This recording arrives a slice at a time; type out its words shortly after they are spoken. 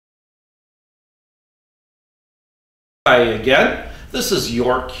Hi again, this is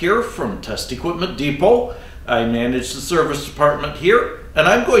York here from Test Equipment Depot. I manage the service department here, and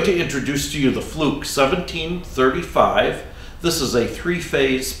I'm going to introduce to you the Fluke 1735. This is a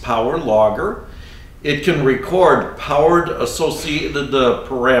three-phase power logger. It can record powered associated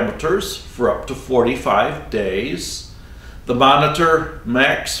parameters for up to 45 days. The monitor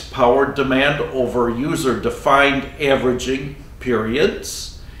max power demand over user-defined averaging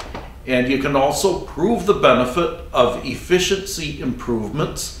periods. And you can also prove the benefit of efficiency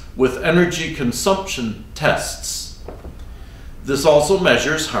improvements with energy consumption tests. This also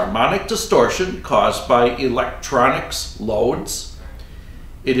measures harmonic distortion caused by electronics loads.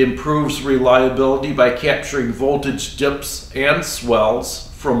 It improves reliability by capturing voltage dips and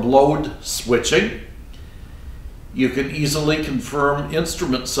swells from load switching. You can easily confirm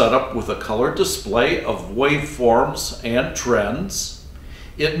instrument setup with a color display of waveforms and trends.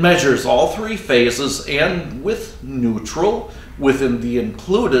 It measures all three phases and with neutral within the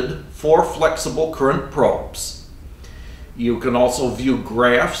included 4 flexible current probes. You can also view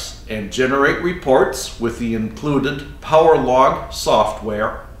graphs and generate reports with the included Power Log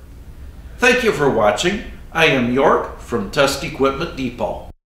software. Thank you for watching. I am York from Test Equipment Depot.